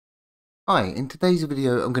Hi, in today's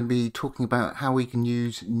video I'm going to be talking about how we can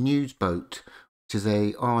use Newsboat, which is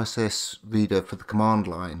a RSS reader for the command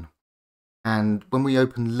line. And when we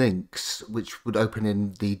open links, which would open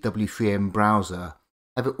in the w3m browser,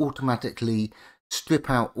 have it automatically strip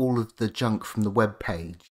out all of the junk from the web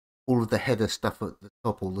page, all of the header stuff at the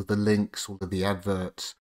top, all of the links, all of the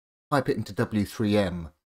adverts, type it into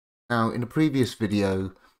w3m. Now, in a previous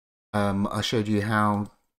video, I showed you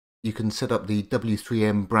how you can set up the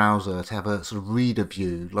w3m browser to have a sort of reader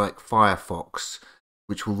view like Firefox,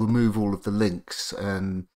 which will remove all of the links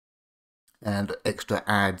and extra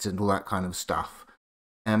ads and all that kind of stuff.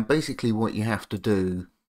 And basically what you have to do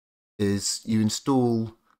is you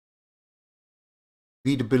install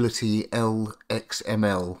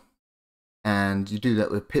readability-lxml, and you do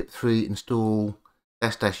that with pip3 install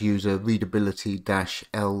 -- user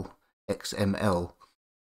readability-lxml.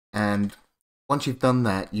 And once you've done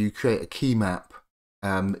that, you create a key map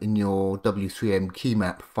in your w3m key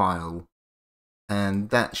map file, and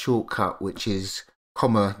that shortcut, which is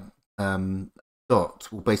comma dot,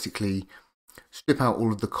 will basically strip out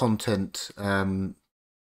all of the content and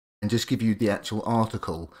just give you the actual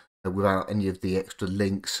article without any of the extra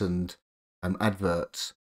links and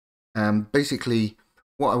adverts. Basically,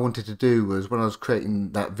 what I wanted to do was, when I was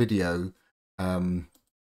creating that video,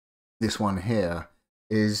 this one here,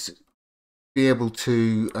 is be able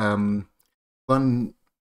to run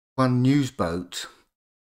Newsboat,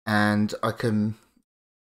 and I can,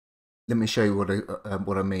 let me show you what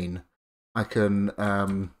I mean. I can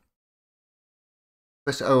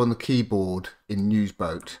press O on the keyboard in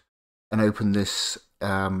Newsboat and open this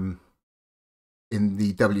in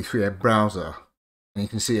the w3m browser, and you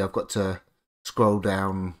can see I've got to scroll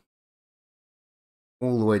down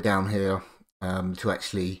all the way down here to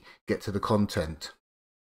actually get to the content.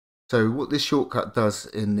 So what this shortcut does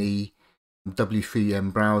in the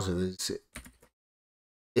w3m browser is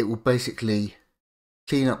it will basically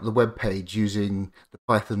clean up the web page using the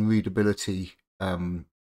Python readability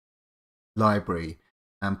library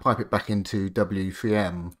and pipe it back into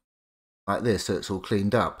w3m like this, so it's all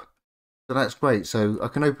cleaned up. So that's great. So I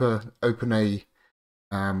can open a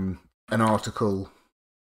an article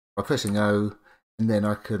by pressing O, and then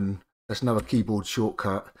I can press another keyboard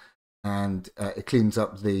shortcut, and it cleans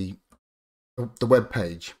up the web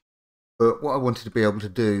page. But what I wanted to be able to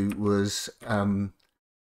do was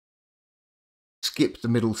skip the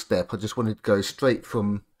middle step. I just wanted to go straight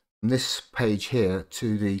from this page here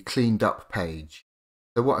to the cleaned up page.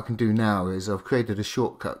 So what I can do now is I've created a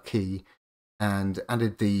shortcut key and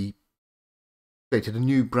created a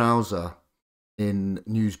new browser in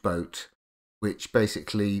Newsboat, which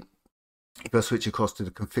basically, if I switch across to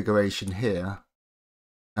the configuration here,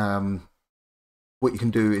 what you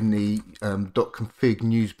can do in the .config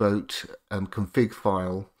Newsboat config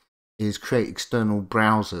file is create external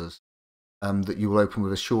browsers that you will open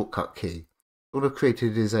with a shortcut key. What I've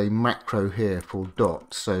created is a macro here for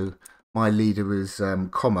dot. So my leader is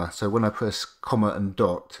comma. So when I press comma and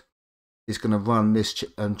dot, it's going to run this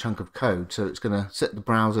chunk of code. So it's going to set the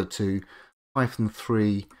browser to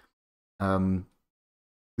 -3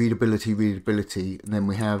 readability, and then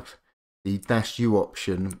we have the -u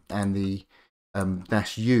option and the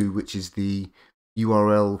 -u, which is the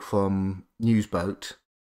URL from Newsboat.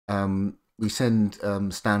 We send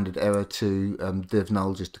standard error to div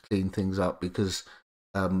null just to clean things up, because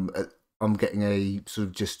I'm getting a sort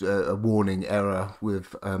of just a warning error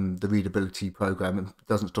with the readability program. It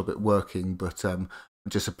doesn't stop it working, but I'm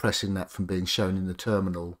just suppressing that from being shown in the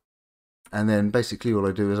terminal. And then basically all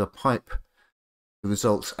I do is I pipe the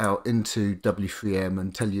results out into w3m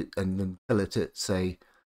and then tell it it's a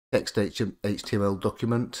text HTML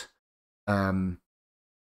document, and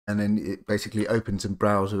then it basically opens in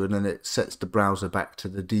browser, and then it sets the browser back to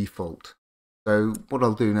the default. So what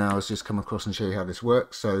I'll do now is just come across and show you how this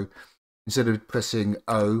works. So instead of pressing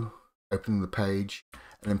O, opening the page,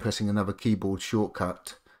 and then pressing another keyboard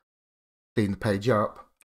shortcut, clean the page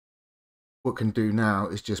up, what we can do now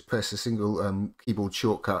is just press a single keyboard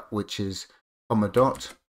shortcut, which is comma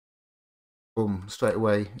dot. Boom, straight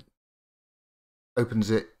away opens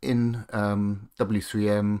it in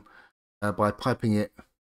w3m by piping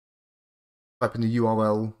the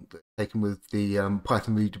URL taken with the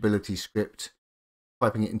Python readability script,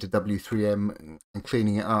 piping it into w3m and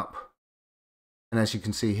cleaning it up. And as you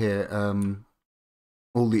can see here,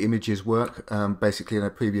 all the images work. Basically, in a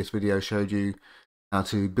previous video, I showed you how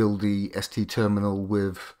to build the ST terminal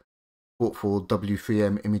with support for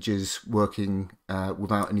w3m images working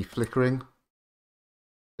without any flickering.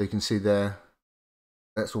 So you can see there,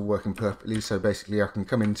 that's all working perfectly. So basically I can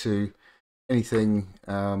come into anything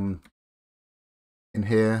in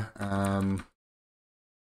here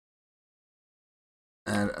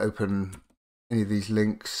and open any of these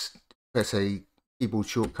links, press a keyboard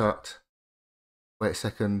shortcut, wait a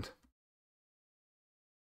second,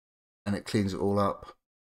 and it cleans it all up.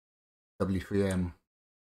 W3m.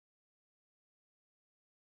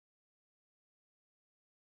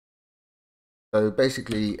 So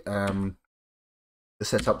basically, the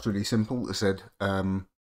setup's really simple. As I said,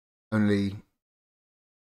 only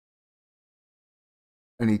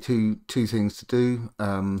two things to do.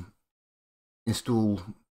 Install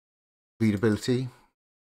readability.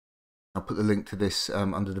 I'll put the link to this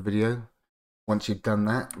under the video. Once you've done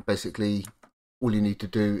that, basically all you need to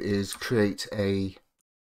do is create a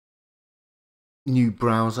new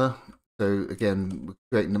browser. So again, we're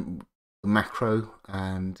creating the macro,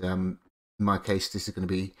 and in my case this is going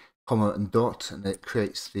to be comma and dot, and it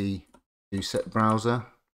creates the new set browser.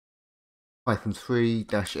 Python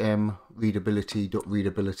 3-m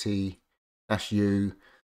readability.readability-u.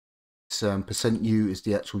 %u is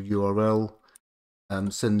the actual URL.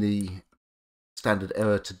 Send the standard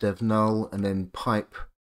error to dev null, and then pipe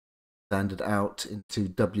standard out into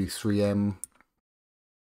w3m.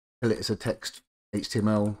 Tell it as a text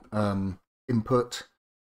HTML input,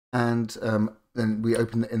 and then we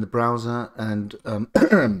open it in the browser and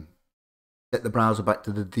set the browser back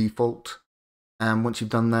to the default. And once you've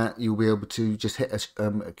done that, you'll be able to just hit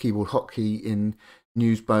a keyboard hotkey in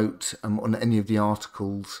Newsboat on any of the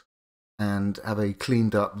articles and have a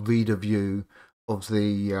cleaned up reader view of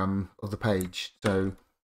the page. So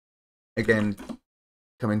again,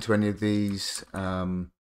 come into any of these, and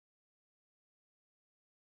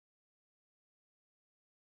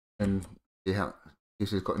see how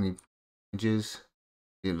if it's got any images.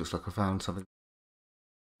 It looks like I found something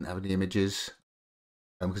that didn't have any images,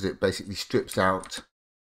 because it basically strips out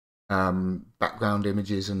background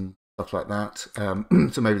images and stuff like that.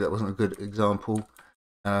 So maybe that wasn't a good example.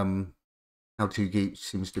 How to Geek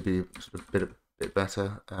seems to be a bit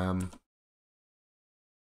better.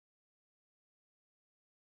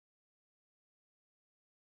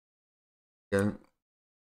 Go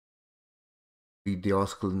read the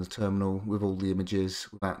article in the terminal with all the images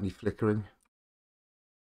without any flickering.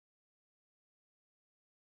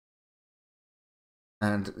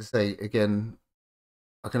 And say again,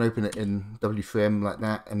 I can open it in w3m like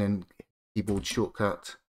that, and then keyboard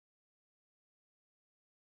shortcut,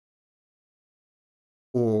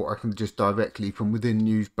 or I can just directly from within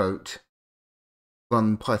Newsboat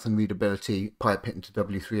run Python readability, pipe it into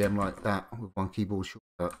w3m like that with one keyboard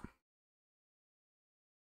shortcut.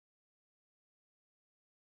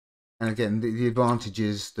 And again, the advantage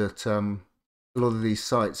is that a lot of these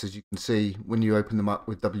sites, as you can see, when you open them up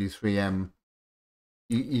with w3m,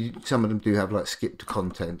 some of them do have like skip to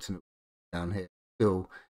content, and down here, still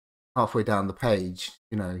halfway down the page,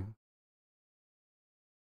 you know,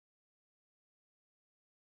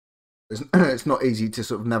 it's not easy to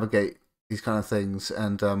sort of navigate these kind of things.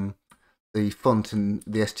 And the font in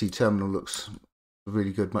the ST terminal looks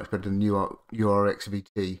really good, much better than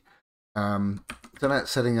URXVT. So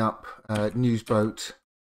that's setting up Newsboat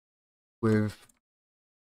with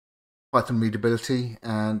Python readability.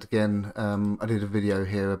 And again, I did a video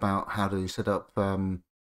here about how to set up the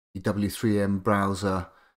w3m browser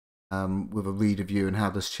with a reader view, and how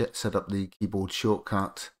to set up the keyboard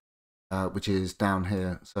shortcut, which is down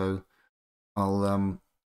here. So I'll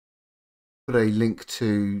put a link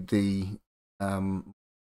to the config,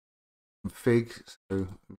 so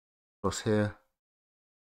across here,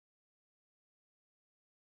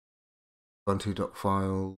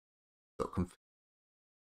 ubuntu.file.config,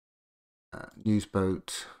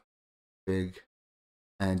 Newsboat config,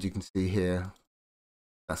 and you can see here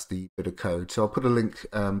that's the bit of code. So I'll put a link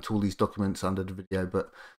to all these documents under the video,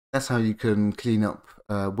 but that's how you can clean up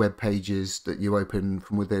web pages that you open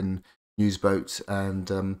from within Newsboat. And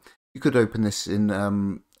you could open this in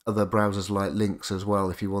other browsers like Lynx as well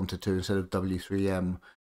if you wanted to, instead of w3m.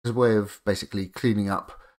 It's a way of basically cleaning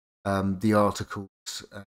up the articles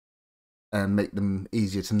and make them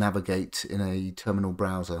easier to navigate in a terminal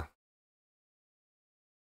browser.